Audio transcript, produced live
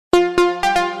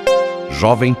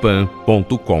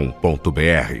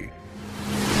arquibancadajovempan.com.br.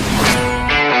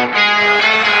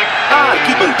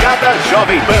 Arquibancada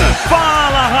Jovem Pan.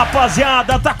 Fala,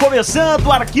 rapaziada, tá começando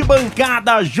o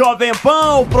Arquibancada Jovem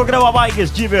Pan, o programa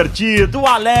mais divertido,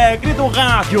 alegre do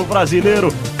rádio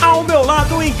brasileiro. Ao meu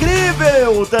lado, o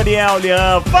incrível Daniel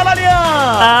Lian. Fala, Lian!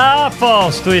 Ah,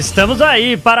 Fausto, estamos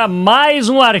aí para mais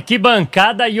um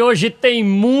Arquibancada e hoje tem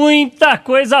muita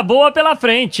coisa boa pela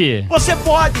frente. Você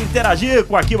pode interagir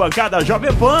com a Arquibancada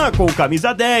Jovem Pan, com o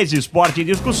Camisa 10, Esporte em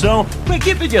Discussão, com a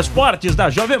equipe de esportes da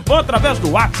Jovem Pan através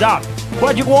do WhatsApp.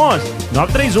 Código 11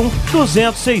 931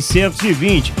 200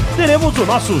 620. Teremos o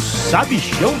nosso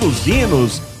sabichão dos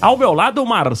hinos. Ao meu lado,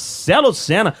 Marcelo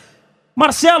Sena.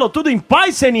 Marcelo, tudo em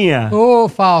paz, Seninha? Ô,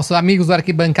 Falso, amigos do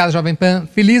Arquibancada Jovem Pan,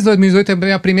 feliz 2018, é a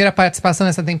minha primeira participação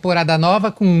nessa temporada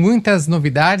nova, com muitas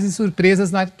novidades e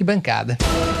surpresas na Arquibancada.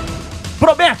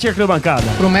 Promete, Arquibancada?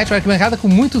 Promete a Arquibancada com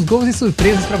muitos gols e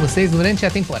surpresas pra vocês durante a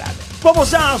temporada.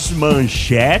 Vamos às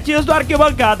manchetes do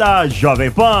Arquibancada Jovem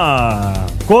Pan.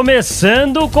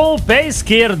 Começando com o pé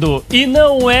esquerdo, e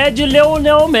não é de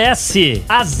Lionel Messi,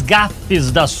 as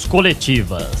gafes das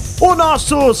coletivas. O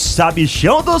nosso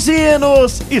sabichão dos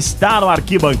hinos está no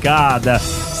Arquibancada.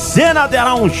 Cena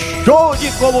terá um show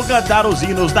de como cantar os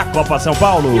hinos da Copa São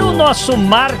Paulo. E o nosso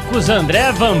Marcos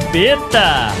André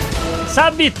Vampeta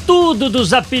sabe tudo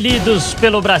dos apelidos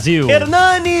pelo Brasil.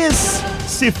 Hernanes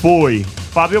se foi.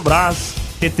 Fábio Braz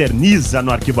eterniza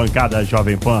no Arquibancada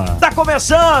Jovem Pan. Tá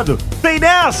começando! Vem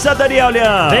nessa, Daniel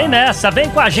Lian! Vem nessa, vem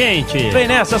com a gente! Vem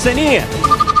nessa, Seninha!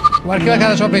 O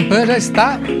Arquibancada Jovem Pan já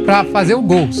está pra fazer o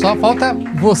gol. Só falta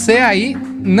você aí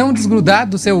não desgrudar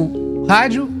do seu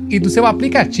rádio e do seu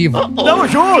aplicativo. Tamo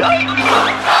junto!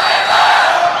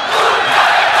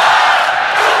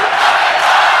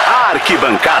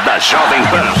 Arquibancada Jovem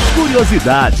Pan.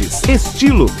 Curiosidades,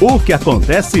 estilo, o que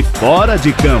acontece fora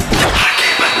de campo.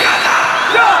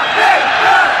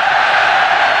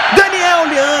 Daniel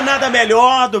Lian, nada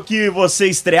melhor do que você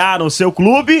estrear no seu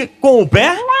clube com o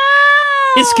pé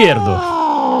esquerdo.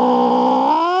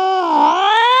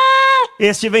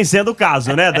 Este vem sendo o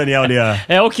caso, né, Daniel Lian?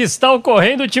 É o que está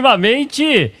ocorrendo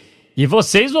ultimamente. E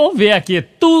vocês vão ver aqui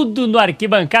tudo no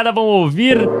Arquibancada, vão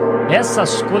ouvir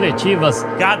essas coletivas.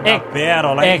 Cada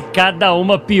pérola, hein? É cada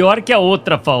uma pior que a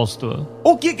outra, Fausto.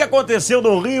 O que aconteceu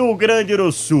no Rio Grande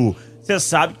do Sul? Você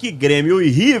sabe que Grêmio e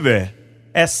River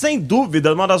é, sem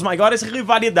dúvida, uma das maiores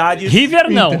rivalidades. River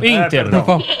não, Inter.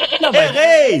 Não,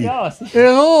 errei!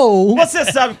 Errou! Você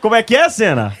sabe como é que é,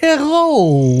 Senna?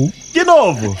 Errou! De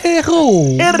novo!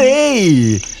 Errou!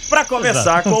 Errei! Pra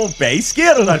começar com o pé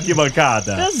esquerdo da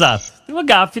arquibancada. Exato. Tem uma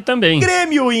gafe também.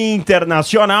 Grêmio e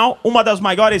Internacional, uma das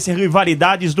maiores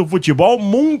rivalidades do futebol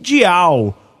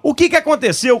mundial. O que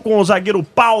aconteceu com o zagueiro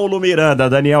Paulo Miranda,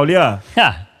 Daniel Lian?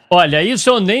 Olha, isso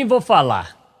eu nem vou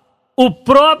falar. O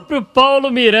próprio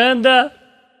Paulo Miranda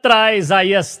traz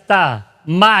aí esta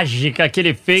mágica que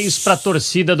ele fez pra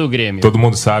torcida do Grêmio. Todo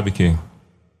mundo sabe que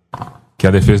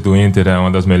a defesa do Inter é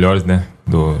uma das melhores, né,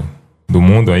 do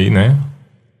mundo aí, né?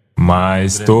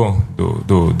 Mas tô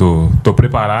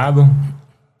preparado,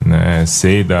 né?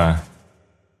 Sei da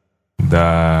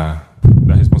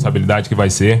responsabilidade que vai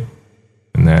ser,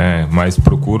 né? Mas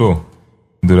procuro,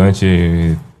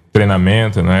 durante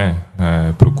treinamento, né?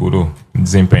 Procuro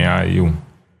desempenhar aí um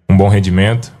bom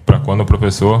rendimento para quando o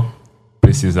professor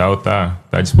precisar eu tá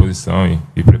à disposição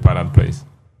e preparado para isso.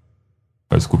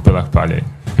 Desculpa pela falha aí.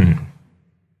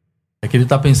 É que ele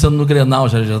tá pensando no Grenal,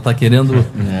 já tá querendo.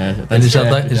 Ele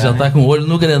já tá com o olho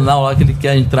no Grenal lá, que ele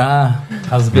quer entrar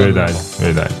rasgando.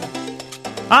 Verdade.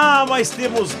 Ah, mas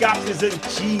temos gafes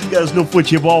antigas no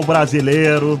futebol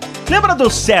brasileiro. Lembra do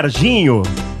Serginho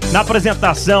na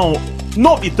apresentação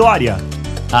no Vitória?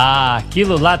 Ah,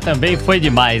 aquilo lá também foi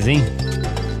demais, hein?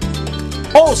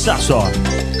 Ouça só.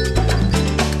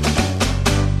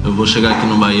 Eu vou chegar aqui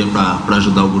no Bahia pra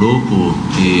ajudar o grupo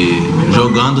e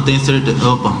jogando tenho certeza.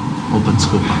 Opa,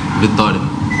 desculpa. Vitória.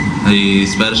 E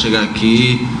espero chegar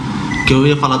aqui. Que eu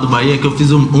ia falar do Bahia, que eu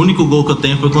fiz o único gol que eu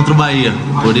tenho foi contra o Bahia.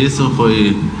 Por isso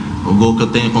foi o gol que eu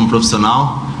tenho como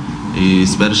profissional. E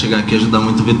espero chegar aqui e ajudar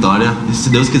muito Vitória. E se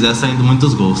Deus quiser, saindo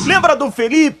muitos gols. Lembra do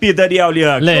Felipe, Daniel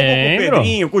Lian? Lembro. Jogou com o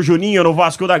Pedrinho, com o Juninho no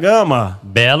Vasco da Gama.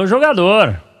 Belo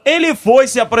jogador. Ele foi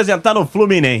se apresentar no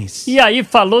Fluminense. E aí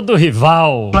falou do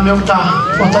rival. O Flamengo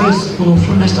tá fortalecido, o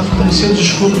Fluminense tá fortalecido,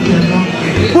 desculpa,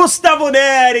 perdão. Gustavo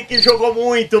Neri, que jogou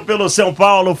muito pelo São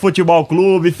Paulo Futebol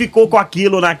Clube, ficou com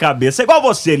aquilo na cabeça. Igual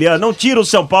você, Lian, não tira o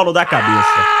São Paulo da cabeça.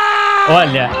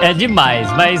 Olha, é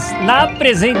demais, mas na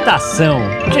apresentação,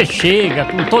 você chega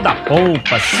com toda a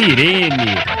pompa,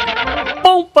 sirene,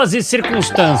 pompas e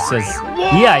circunstâncias.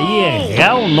 E aí,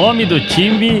 errar o nome do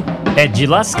time é de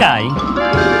lascar, hein?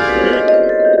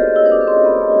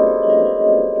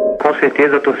 Com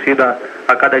certeza a torcida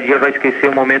a cada dia vai esquecer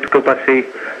o momento que eu passei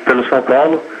pelo São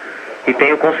Paulo. E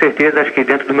tenho com certeza, acho que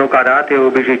dentro do meu caráter, o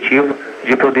objetivo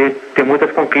de poder ter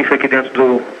muitas conquistas aqui dentro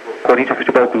do Corinthians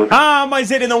Futebol Clube. Ah,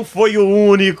 mas ele não foi o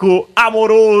único.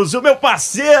 Amoroso, meu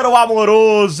parceiro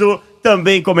Amoroso,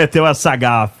 também cometeu essa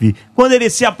gafe quando ele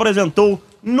se apresentou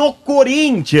no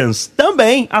Corinthians,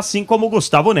 também, assim como o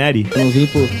Gustavo Neri. Eu não vim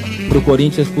pro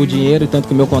Corinthians por dinheiro, tanto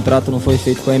que o meu contrato não foi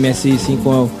feito com a MSI, sim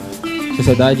com a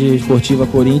Sociedade Esportiva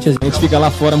Corinthians. A gente fica lá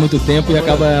fora muito tempo e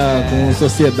acaba com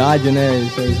sociedade, né?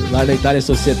 Lá da Itália é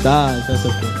sociedade,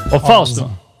 essas coisas. Ô, Fausto.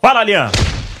 Fala, Lian.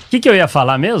 O que eu ia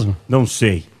falar mesmo? Não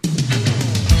sei.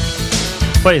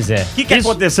 Pois é. O que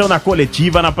aconteceu na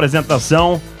coletiva, na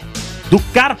apresentação do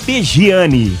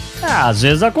Carpegiani? Às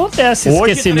vezes acontece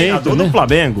hoje esquecimento, treinador né? do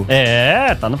Flamengo.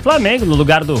 Tá no Flamengo, no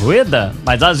lugar do Rueda.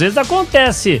 Mas às vezes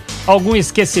acontece algum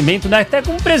esquecimento, né? Até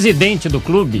com o presidente do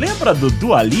clube. Lembra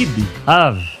do Alib?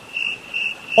 Ah.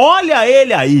 Olha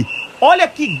ele aí. Olha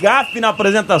que gafe na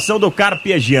apresentação do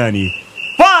Carpegiani.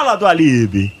 Fala do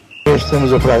Alib. Hoje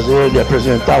temos o prazer de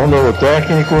apresentar um novo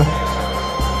técnico,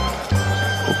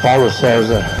 o Paulo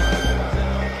César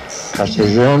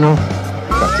Castegiani,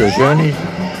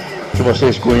 que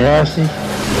vocês conhecem.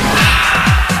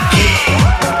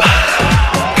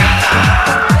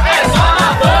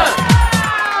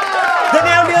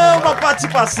 Daniel Lian, uma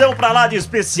participação pra lá de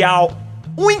especial.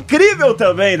 Um incrível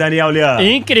também, Daniel Lian.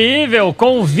 Incrível,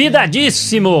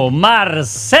 convidadíssimo,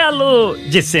 Marcelo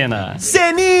de Sena.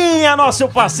 Seninha, nosso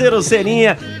parceiro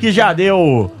Seninha, que já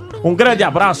deu um grande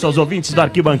abraço aos ouvintes da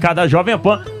Arquibancada Jovem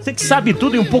Pan. Você que sabe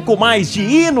tudo e um pouco mais de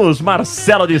hinos,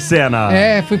 Marcelo de Sena.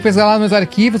 Fui pesquisar lá nos meus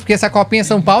arquivos, porque essa Copinha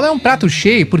São Paulo é um prato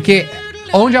cheio, porque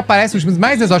onde aparecem os times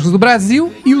mais exóticos do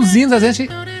Brasil e os hinos a gente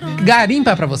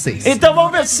garimpa pra vocês. Então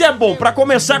vamos ver se é bom, pra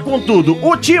começar com tudo.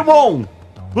 O Timon,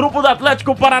 grupo do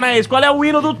Atlético Paranaense, qual é o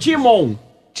hino do Timon?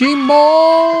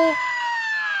 Timon,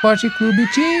 Esporte Clube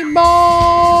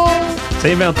Timon.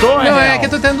 Você inventou ou é real? Não, é que eu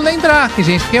tô tentando lembrar aqui,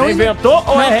 gente. Porque Você inventou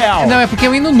ou é real? Não, é porque é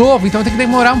um hino novo, então tem que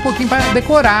demorar um pouquinho pra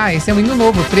decorar. Esse é um hino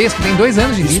novo, fresco, tem 2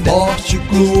 anos de vida. Esporte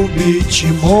Clube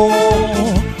Timon,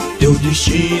 teu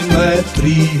destino é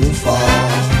triunfar.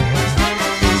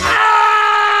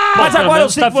 Mas agora eu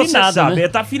sei tá que você afinado, sabe, né? ele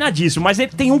tá afinadíssimo, mas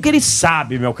ele tem um que ele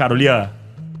sabe, meu caro Lian.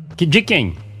 De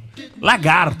quem?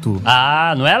 Lagarto.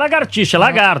 Ah, não é lagartixa, é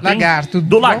lagarto, hein? Lagarto.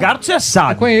 Do lagarto você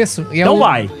sabe. Eu conheço. E então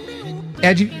vai.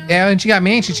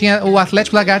 Antigamente tinha o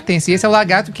Atlético Lagartense. Esse é o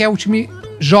Lagarto, que é o time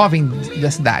jovem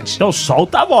da cidade. Então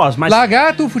solta a voz, mas...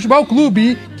 Lagarto Futebol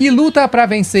Clube, que luta pra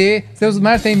vencer. Seus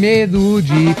mares têm medo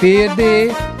de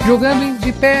perder. Jogando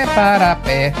de pé para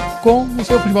pé, com o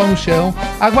seu futebol no chão,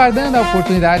 aguardando a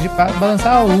oportunidade para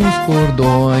balançar os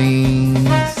cordões.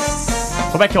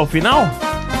 Como é que é o final?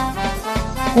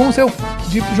 Com o seu...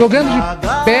 jogando de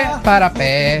pé para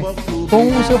pé, com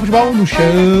o seu futebol no chão.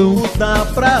 Luta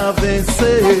pra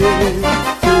vencer,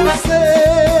 os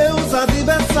seus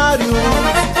adversários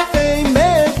têm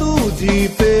medo de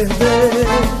perder.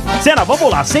 Cena,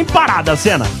 vamos lá, sem parada,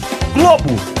 Cena.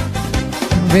 Globo.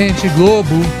 Vente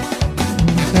Globo,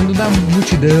 buscando da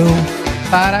multidão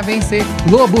para vencer.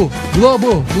 Globo,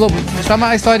 Globo, Globo. Só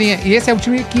uma historinha. E esse é o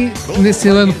time que, nesse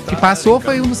ano que passou,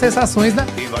 foi uma das sensações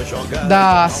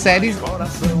da Série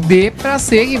D pra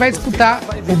C e vai disputar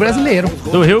o Brasileiro.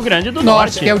 Do Rio Grande do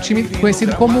Norte. Que é o time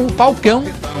conhecido como Falcão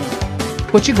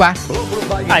Potiguar.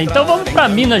 Ah, então vamos pra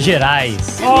Minas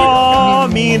Gerais. Oh,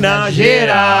 Minas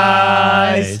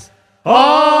Gerais.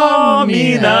 Oh,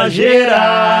 Minas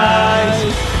Gerais.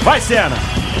 Vai, Cena.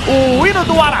 O hino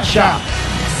do Araxá.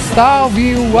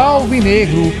 Salve o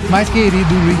alvinegro, mais querido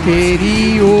do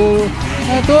interior.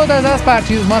 A todas as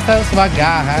partidas mostra sua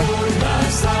garra,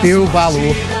 teu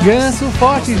valor. Ganso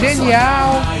forte,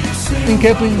 genial. Em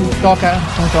campo toca,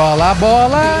 controla a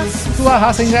bola. Sua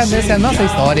raça engrandece a nossa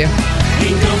história.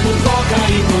 Em campo toca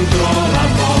e controla a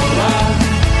bola.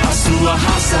 A sua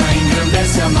raça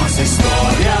engrandece a nossa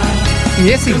história. E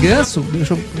esse Ganso,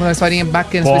 deixa eu uma historinha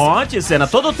bacana. Conte, Cena,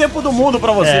 todo o tempo do mundo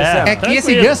pra você, Cena. É que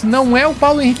esse Ganso não é o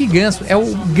Paulo Henrique Ganso, é o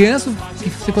Ganso que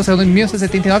se consagrou em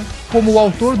 1979 como o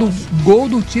autor do gol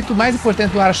do título mais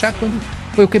importante do Araxá, quando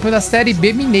foi o campeão da Série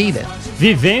B mineira.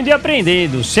 Vivendo e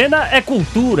aprendendo. Cena é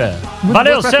cultura. Muito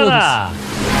valeu, Cena!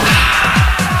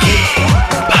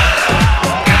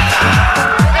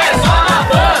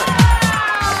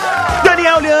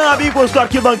 amigos do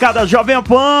Arquibancada Jovem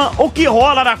Pan, o que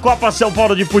rola na Copa São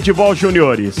Paulo de Futebol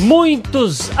Juniores?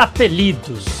 Muitos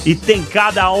apelidos. E tem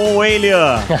cada um, hein,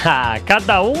 Lian?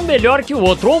 Cada um melhor que o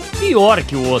outro, ou pior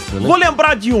que o outro, né? Vou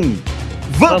lembrar de um.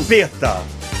 Vampeta.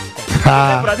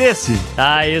 Lembra desse?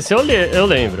 Esse eu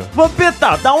lembro.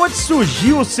 Vampeta, da onde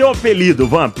surgiu o seu apelido,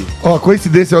 Vamp?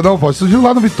 Coincidência ou não, pô, surgiu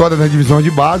lá no Vitória, na divisão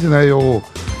de base, né? Eu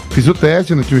fiz o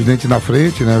teste, não tinha os dentes na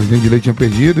frente, né? Os dentes de leite tinham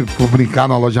perdido, por brincar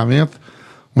no alojamento.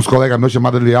 Uns colegas meus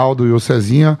chamados Lealdo e o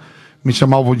Cezinha me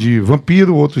chamavam de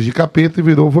vampiro, outros de capeta e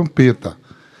virou Vampeta.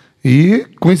 E,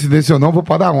 coincidência ou não, vou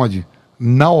parar onde?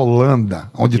 Na Holanda,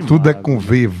 onde que tudo é com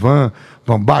V, Van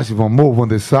Basten, Van Moor, Van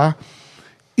der Sar.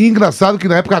 E engraçado que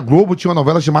na época a Globo tinha uma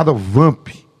novela chamada Vamp.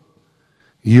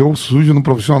 E eu sujo no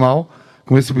profissional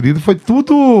com esse apelido, foi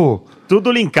tudo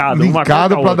linkado.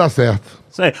 Linkado pra dar certo.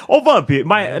 Isso aí. Ô Vamp,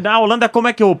 mas na Holanda como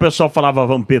é que o pessoal falava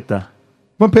Vampeta?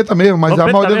 Vampeta mesmo, mas a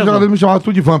maioria dos jogadores me chamava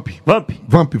tudo de Vamp. Vamp?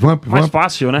 Vamp. Mais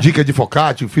fácil, né? Dica de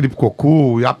Focati, Felipe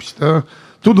Cocu, Yapistan,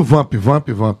 tudo Vamp.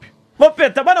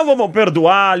 Vampeta, mas não vamos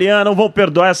perdoar, Lian, não vamos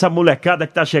perdoar essa molecada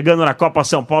que tá chegando na Copa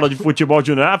São Paulo de Futebol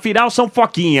Júnior. Afinal, são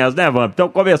foquinhas, né, Vamp? Estão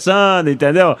começando,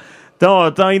 entendeu?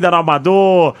 Estão ainda no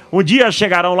amador. Um dia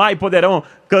chegarão lá e poderão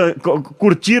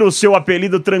curtir o seu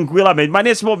apelido tranquilamente. Mas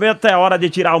nesse momento é hora de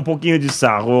tirar um pouquinho de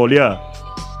sarro, Lian.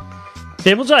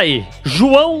 Temos aí,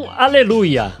 João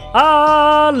Aleluia.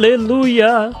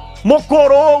 Aleluia.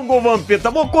 Mocorongo, Vampeta.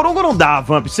 Mocorongo não dá,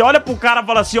 Vamp. Você olha pro cara e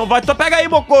fala assim, então pega aí,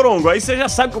 Mocorongo. Aí você já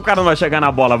sabe que o cara não vai chegar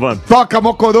na bola, Vamp. Toca,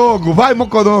 Mocorongo. Vai,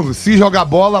 Mocorongo. Se jogar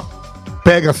bola,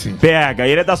 pega sim. Pega.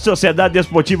 Ele é da Sociedade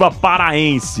Desportiva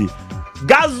Paraense.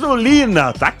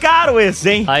 Gasolina. Tá caro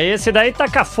esse, hein? Esse daí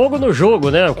taca fogo no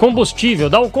jogo, né? Combustível.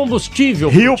 Dá o combustível.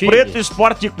 Rio Preto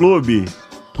Esporte Clube.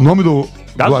 O nome do...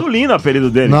 Gasolina, apelido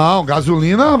dele. Não,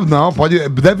 gasolina não.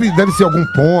 Deve ser algum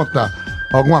ponta,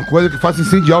 alguma coisa que faça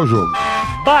incendiar o jogo.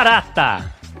 Barata.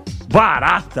 Por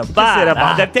que seria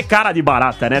barata? Deve ter cara de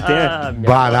barata, né?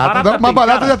 Barata. Mas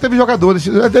barata cara. Já teve jogadores.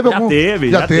 Já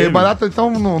teve. Barata,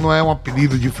 então não é um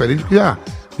apelido diferente, porque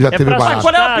já teve barata.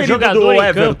 Qual é o apelido do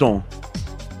Everton?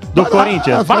 Do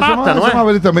Corinthians? Barata, não é? Chamava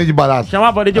ele também de barata.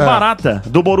 Chamava ele de barata.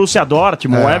 Do Borussia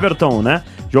Dortmund, o Everton, né?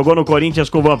 Jogou no Corinthians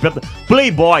com o Vampeta.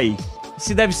 Playboy.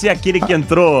 Esse deve ser aquele que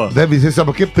entrou... Deve ser, sabe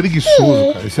o quê?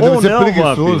 Preguiçoso, cara. Esse deve ser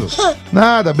preguiçoso. Vamp.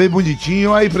 Nada, bem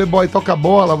bonitinho. Aí, Playboy, toca a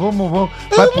bola. Vamos.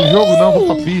 Vai pro jogo, não, vou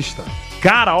pra pista.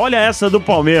 Cara, olha essa do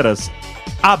Palmeiras.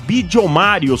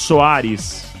 Abidiomário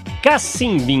Soares.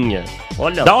 Cacimbinha.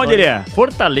 Olha da onde ele é?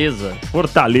 Fortaleza,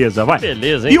 vai.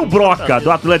 Beleza, hein? E o Broca, do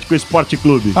Atlético Esporte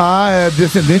Clube? É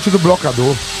descendente do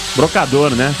Brocador.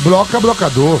 Brocador, né?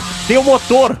 Brocador. Tem o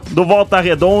motor do Volta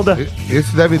Redonda.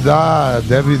 Esse deve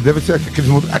ser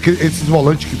esses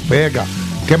volantes que pega,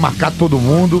 quer marcar todo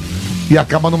mundo e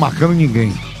acaba não marcando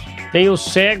ninguém. Tem o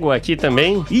Cego aqui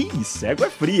também. Ih, Cego é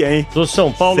fria, hein? Do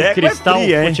São Paulo Cego Cristal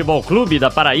Futebol Clube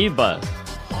da Paraíba.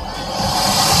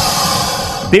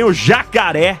 Tem o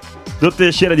Jacaré do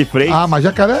Teixeira de Freitas. Mas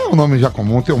Jacaré é um nome já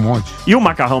comum, tem um monte. E o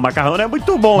Macarrão? Macarrão não é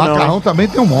muito bom, não. Macarrão também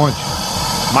tem um monte.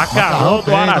 Macarrão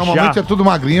do Araxá. Normalmente é tudo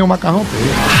magrinho, o macarrão tem.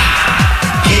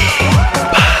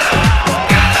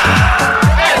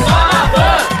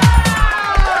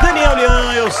 Daniel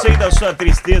Lian, eu sei da sua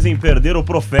tristeza em perder o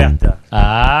Profeta.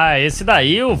 Esse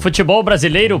daí o futebol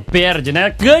brasileiro perde,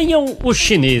 né? Ganham os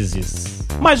chineses.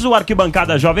 Mas o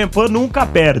Arquibancada Jovem Pan nunca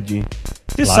perde.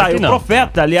 Se claro sai o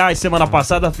Profeta, aliás, semana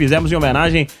passada fizemos em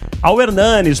homenagem ao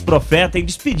Hernanes, Profeta, em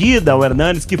despedida ao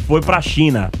Hernanes que foi pra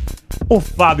China. O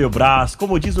Fábio Braz,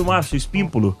 como diz o Márcio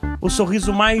Espímpolo, o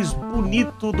sorriso mais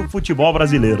bonito do futebol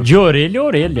brasileiro. De orelha a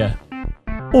orelha.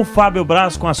 O Fábio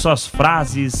Braz com as suas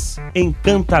frases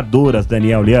encantadoras,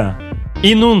 Daniel Lian.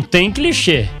 E não tem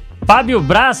clichê. Fábio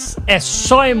Braz é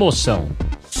só emoção.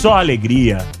 Só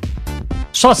alegria.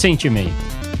 Só sentimento.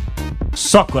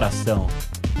 Só coração.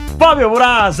 Fábio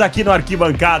Braz aqui no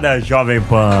Arquibancada Jovem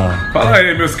Pan. Fala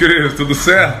aí, meus queridos, tudo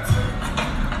certo?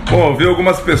 Pô, vi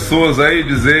algumas pessoas aí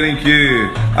dizerem que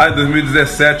em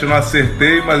 2017 eu não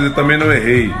acertei, mas eu também não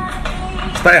errei.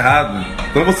 Está errado.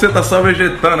 Então você tá só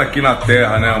vegetando aqui na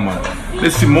Terra, né, mano?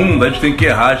 Nesse mundo a gente tem que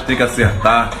errar, a gente tem que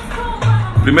acertar.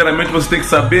 Primeiramente você tem que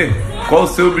saber qual o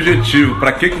seu objetivo,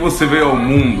 para que você veio ao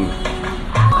mundo.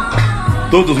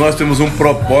 Todos nós temos um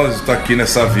propósito aqui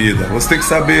nessa vida. Você tem que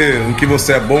saber o que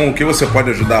você é bom, o que você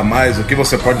pode ajudar mais, o que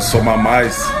você pode somar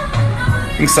mais.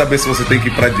 Tem que saber se você tem que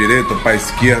ir para a direita ou para a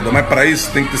esquerda, mas para isso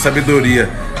tem que ter sabedoria.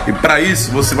 E para isso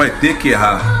você vai ter que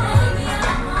errar.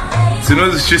 Se não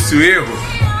existisse o erro,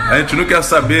 a gente nunca ia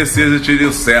saber se existiria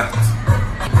o certo.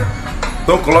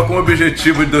 Então coloca um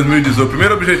objetivo de 2018.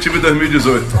 Primeiro objetivo de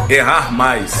 2018, errar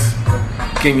mais.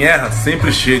 quem erra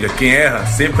sempre chega, quem erra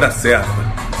sempre acerta.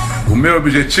 O meu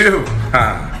objetivo?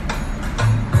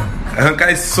 Arrancar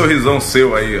esse sorrisão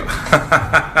seu aí, ó.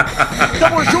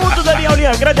 Tamo junto, Daniel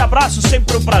Lian. Grande abraço,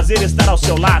 sempre um prazer estar ao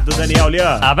seu lado, Daniel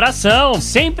Lian. Abração,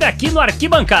 sempre aqui no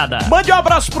Arquibancada. Mande um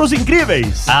abraço pros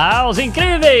incríveis. Os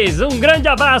incríveis, um grande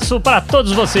abraço para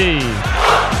todos vocês.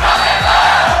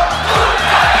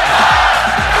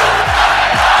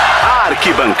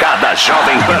 Arquibancada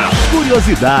Jovem Pan.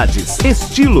 Curiosidades,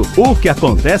 estilo, o que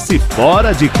acontece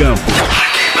fora de campo.